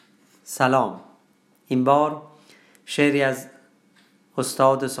سلام. این بار شعری از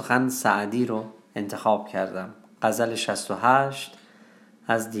استاد سخن سعدی رو انتخاب کردم. غزل 68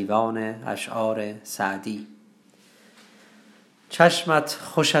 از دیوان اشعار سعدی. چشمت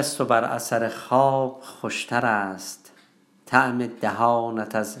خوش است و بر اثر خواب خوشتر است، طعم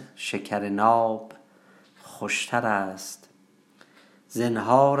دهانت از شکر ناب خوشتر است.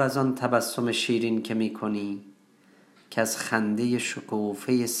 زنهار از آن تبسم شیرین که می کنی، که از خنده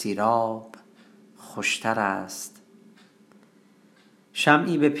شکوفه سیراب خوشتر است.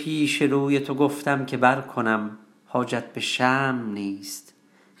 شمعی به پیش روی تو گفتم که بر کنم، حاجت به شمع نیست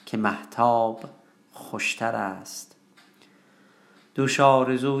که مهتاب خوشتر است. دوش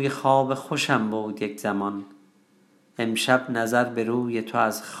آرزوی خواب خوشم بود یک زمان، امشب نظر به روی تو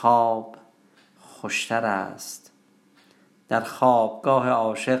از خواب خوشتر است. در خوابگاه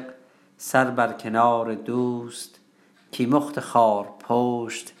عاشق سر بر کنار دوست، کیمخت خار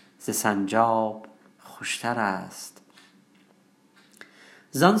پشت ز سنجاب خوشتر است.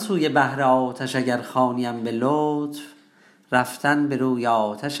 زان سوی بحر آتش اگر خوانیم به لطف، رفتن به روی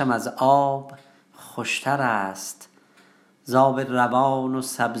آتشم از آب خوشتر است. ز آب روان و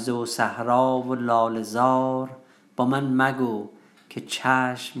سبزه و صحرا و لاله زار، با من مگو که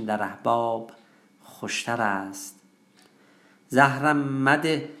چشم در احباب خوشتر است. زهرم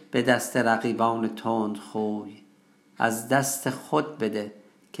مده به دست رقیبان تندخوی، از دست خود بده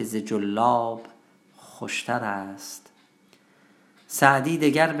که ز جلاب خوشتر است. سعدی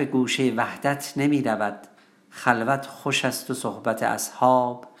دگر به گوشه وحدت نمی رود، خلوت خوش است و صحبت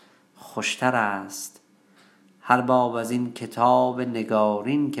اصحاب خوشتر است. هر باب از این کتاب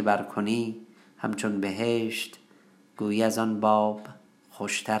نگارین که بر کنی، همچون بهشت گویی از آن باب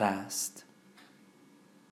خوشتر است.